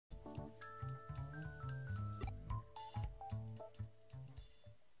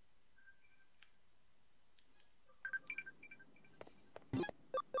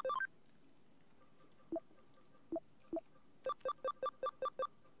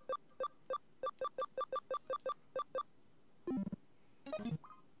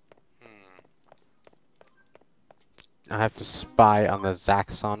I have to spy on the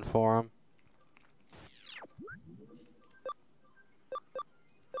Zaxxon forum.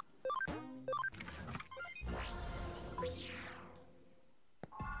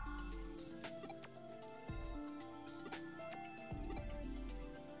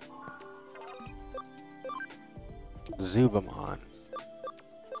 Zubamon.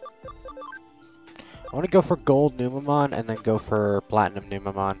 I want to go for Gold Numamon and then go for Platinum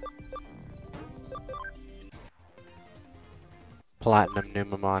Numamon. Platinum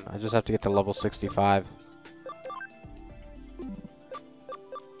Numamon. I just have to get to level 65.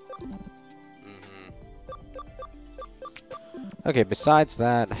 Okay, besides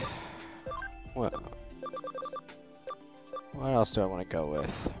that, what else do I want to go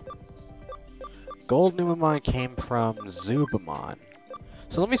with? Gold Numamon came from Zubamon.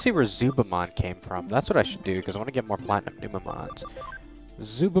 So let me see where Zubamon came from. That's what I should do, because I want to get more Platinum Numamons.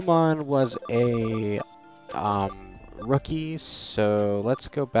 Zubamon was a rookie, so let's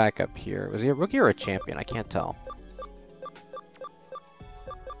go back up here. Was he a rookie or a champion? I can't tell.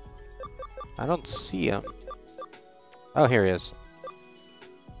 I don't see him. Oh, here he is.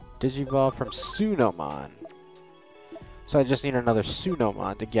 Digivolve from Sunomon. So I just need another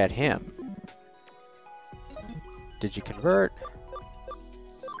Sunomon to get him. Digiconvert.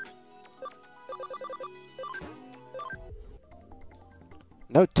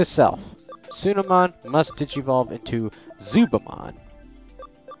 Note to self. Sunomon must Digivolve into Zubamon.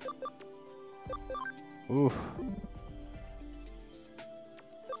 Oof.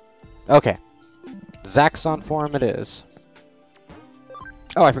 Okay. Zaxxon form it is.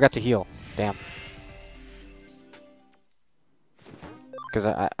 Oh, I forgot to heal. Damn. Because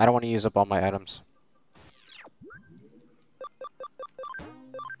I don't want to use up all my items.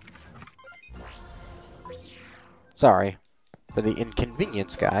 Sorry for the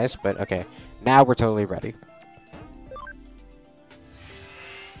inconvenience, guys, but okay. Now we're totally ready.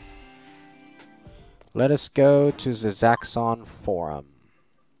 Let us go to the Zaxxon forum.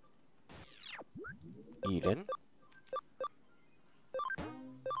 Eden.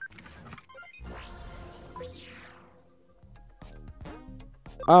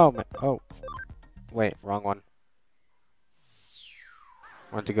 Oh, oh. Wait, wrong one.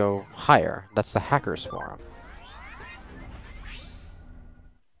 I want to go higher. That's the Hackers Forum.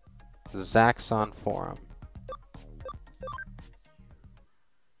 Zaxxon Forum.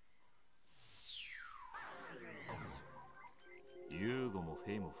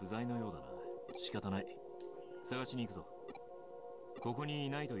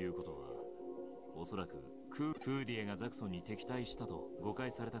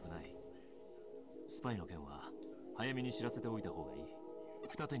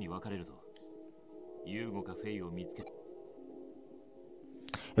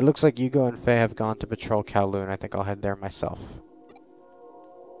 It looks like Yugo and Faye have gone to patrol Kowloon. I think I'll head there myself.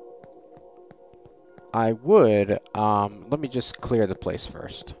 I would, let me just clear the place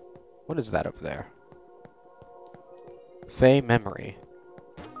first. What is that over there? Faye Memory.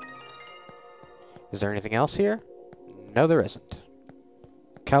 Is there anything else here? No, there isn't.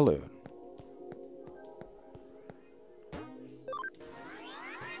 Kowloon.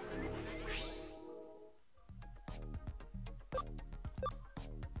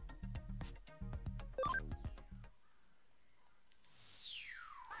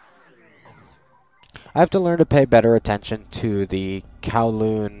 I have to learn to pay better attention to the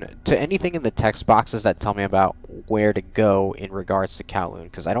Kowloon, to anything in the text boxes that tell me about where to go in regards to Kowloon,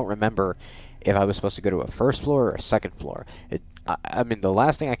 because I don't remember if I was supposed to go to a first floor or a second floor. I mean, the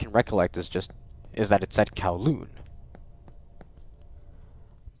last thing I can recollect is that it said Kowloon.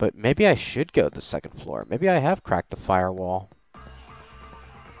 But maybe I should go to the second floor. Maybe I have cracked the firewall.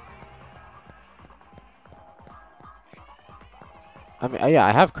 I mean, yeah,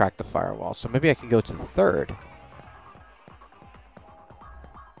 I have cracked the firewall, so maybe I can go to the third.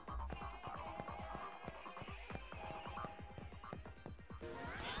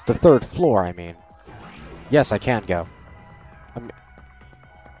 The third floor, I mean. Yes, I can go.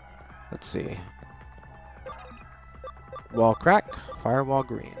 Let's see. Wall crack, firewall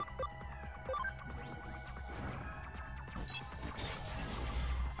green.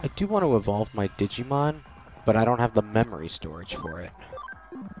 I do want to evolve my Digimon, but I don't have the memory storage for it.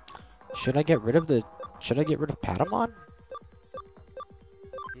 Should I get rid of Patamon?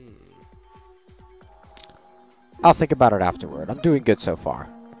 I'll think about it afterward. I'm doing good so far.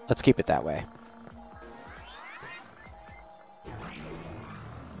 Let's keep it that way.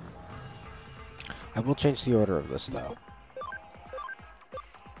 I will change the order of this, though.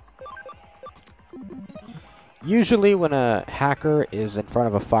 Usually when a hacker is in front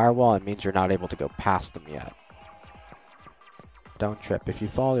of a firewall, it means you're not able to go past them yet. Don't trip. If you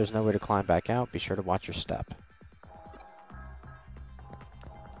fall, there's no way to climb back out. Be sure to watch your step.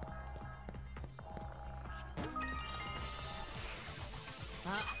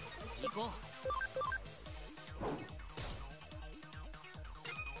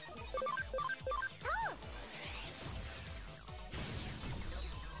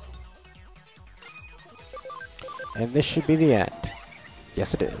 And this should be the end.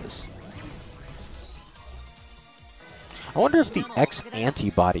 Yes, it is. I wonder if the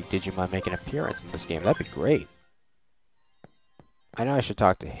X-Antibody Digimon make an appearance in this game. That'd be great. I know I should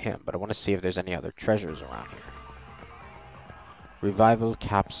talk to him, but I want to see if there's any other treasures around here. Revival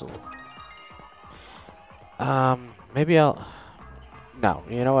Capsule. Maybe I'll... No,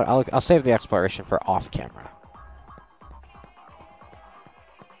 you know what? I'll save the exploration for off-camera.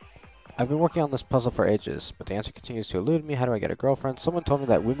 I've been working on this puzzle for ages, but the answer continues to elude me. How do I get a girlfriend? Someone told me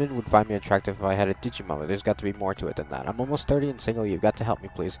that women would find me attractive if I had a Digimon, but there's got to be more to it than that. I'm almost 30 and single. You've got to help me,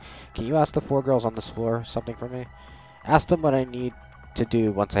 please. Can you ask the 4 girls on this floor something for me? Ask them what I need to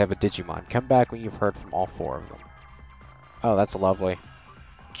do once I have a Digimon. Come back when you've heard from all 4 of them. Oh, that's lovely.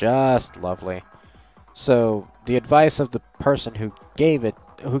 Just lovely. So, the advice of the person who gave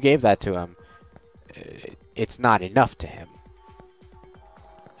that to him, it's not enough to him.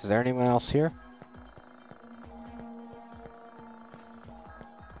 Is there anyone else here?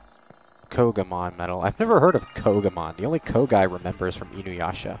 Kogamon medal. I've never heard of Kogamon. The only Koga I remember is from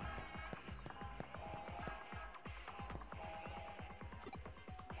Inuyasha.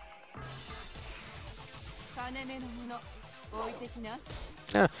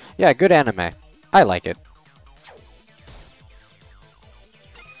 Yeah, good anime. I like it.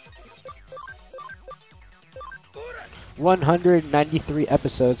 "193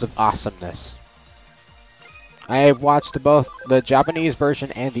 episodes of awesomeness. I have watched both the Japanese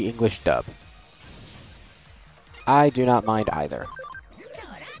version and the English dub. I do not mind either.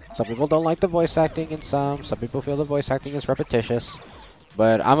 Some people don't like the voice acting in some people feel the voice acting is repetitious,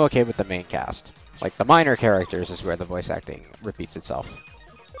 but I'm okay with the main cast. Like, the minor characters is where the voice acting repeats itself.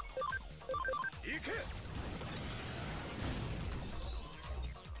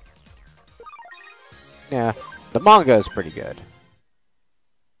 Yeah, the manga is pretty good.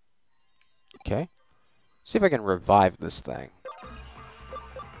 Okay. See if I can revive this thing.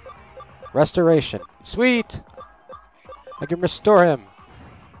 Restoration. Sweet! I can restore him.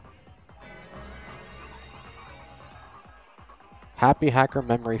 Happy Hacker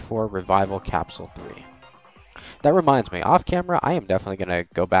Memory 4 Revival Capsule 3. That reminds me, off camera, I am definitely going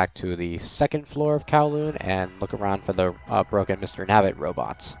to go back to the 2nd floor of Kowloon and look around for the broken Mr. Nabbit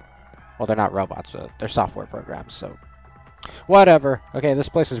robots. Well, they're not robots, but they're software programs, so... Whatever. Okay, this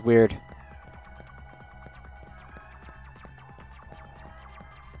place is weird.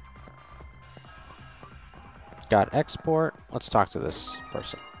 Got export. Let's talk to this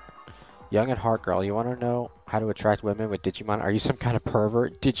person. Young at heart, girl. You want to know how to attract women with Digimon? Are you some kind of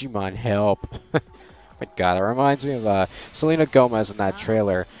pervert? Digimon, help. My god, that reminds me of Selena Gomez in that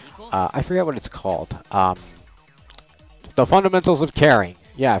trailer. I forget what it's called. The Fundamentals of Caring.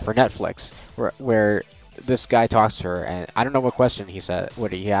 Yeah, for Netflix. Where this guy talks to her, and I don't know what question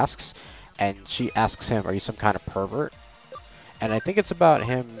he asks, and she asks him, are you some kind of pervert? And I think it's about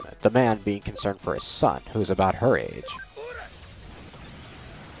him, the man, being concerned for his son, who's about her age.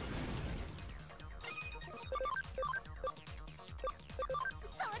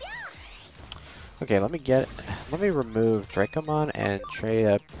 Okay, let me remove Dracomon and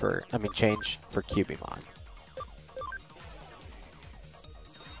change for Cubimon.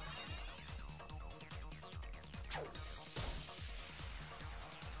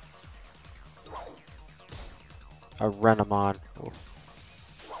 A Renamon. Ooh.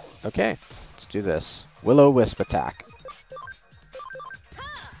 Okay, let's do this. Will-O-Wisp attack.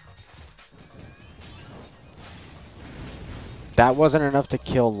 That wasn't enough to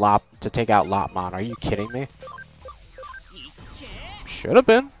kill to take out Lopmon. Are you kidding me? Should have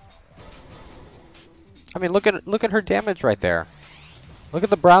been. I mean, look at her damage right there. Look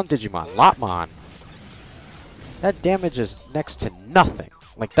at the brown Digimon, Lopmon. That damage is next to nothing.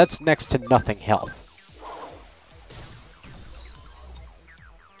 Like, that's next to nothing health.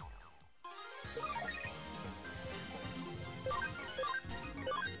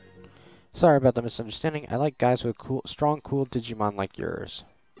 Sorry about the misunderstanding. I like guys with strong, cool Digimon like yours.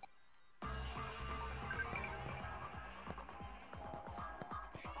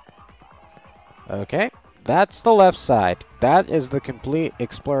 Okay, that's the left side. That is the complete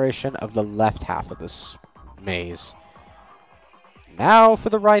exploration of the left half of this maze. Now for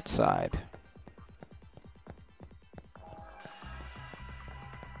the right side.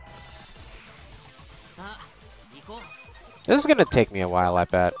 This is gonna take me a while, I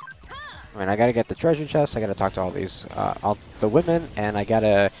bet. I mean, I gotta get the treasure chest, I gotta talk to all these, all the women, and I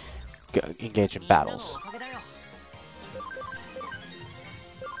gotta engage in battles.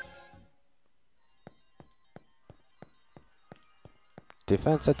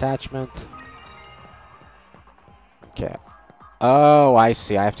 Defense attachment. Okay. Oh, I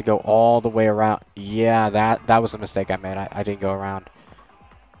see. I have to go all the way around. Yeah, that was a mistake I made. I didn't go around.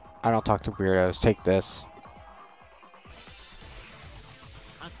 I don't talk to weirdos. Take this.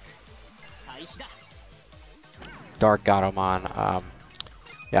 Dark Gatomon.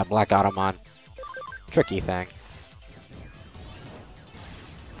 Yeah, Black Gatomon. Tricky thing.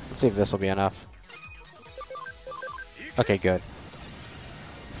 Let's see if this will be enough. Okay, good.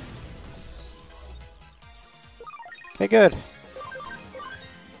 Okay, good.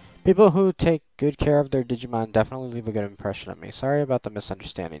 People who take good care of their Digimon definitely leave a good impression of me. Sorry about the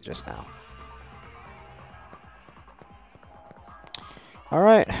misunderstanding just now.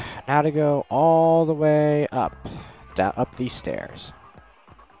 Alright, now to go all the way up. Down, up these stairs.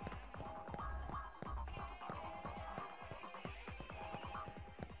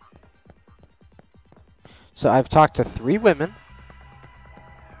 So I've talked to 3 women.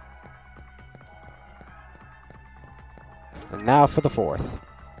 And now for the 4th.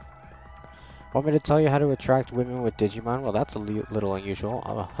 Want me to tell you how to attract women with Digimon? Well, that's a little unusual.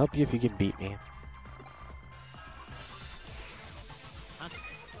 I'll help you if you can beat me.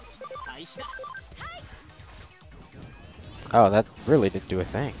 Oh, that really didn't do a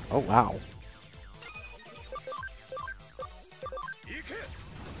thing. Oh, wow.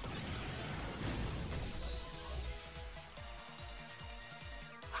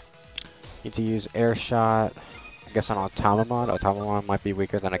 Need to use air shot. I guess on Patamon. Patamon might be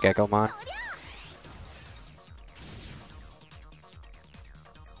weaker than a Gekomon.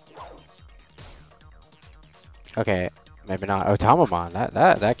 Okay, maybe not. Patamon.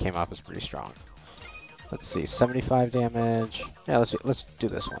 That came off as pretty strong. Let's see, 75 damage. Yeah, let's do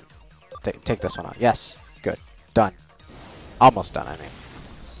this one. Take this one out. Yes, good, done. Almost done, I mean.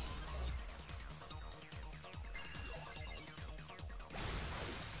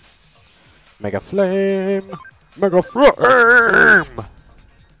 Mega Flame! Mega Flame!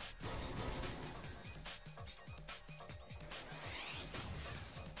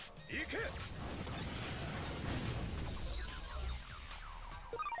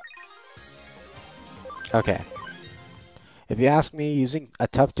 Okay. If you ask me, using a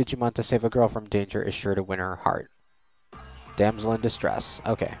tough Digimon to save a girl from danger is sure to win her heart. Damsel in distress.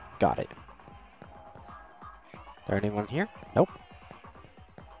 Okay, got it. There anyone here? Nope.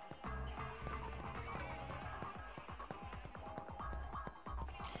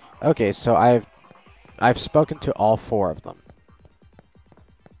 Okay, so I've spoken to all 4 of them.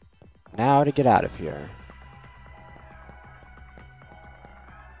 Now to get out of here.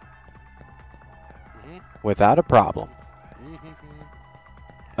 Without a problem.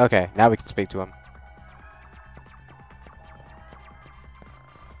 Okay, now we can speak to him.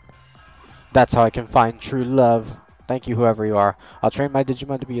 That's how I can find true love. Thank you, whoever you are. I'll train my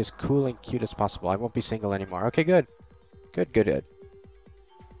Digimon to be as cool and cute as possible. I won't be single anymore. Okay, good. Good, good, good.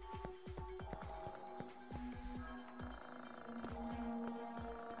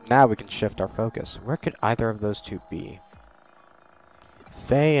 Now we can shift our focus. Where could either of those 2 be?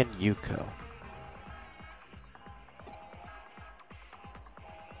 Faye and Yuko.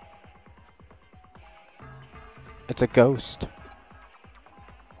 It's a ghost.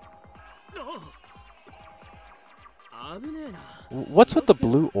 What's with the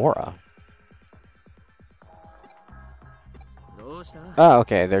blue aura? Oh,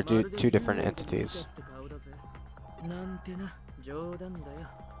 okay, they're 2 different entities.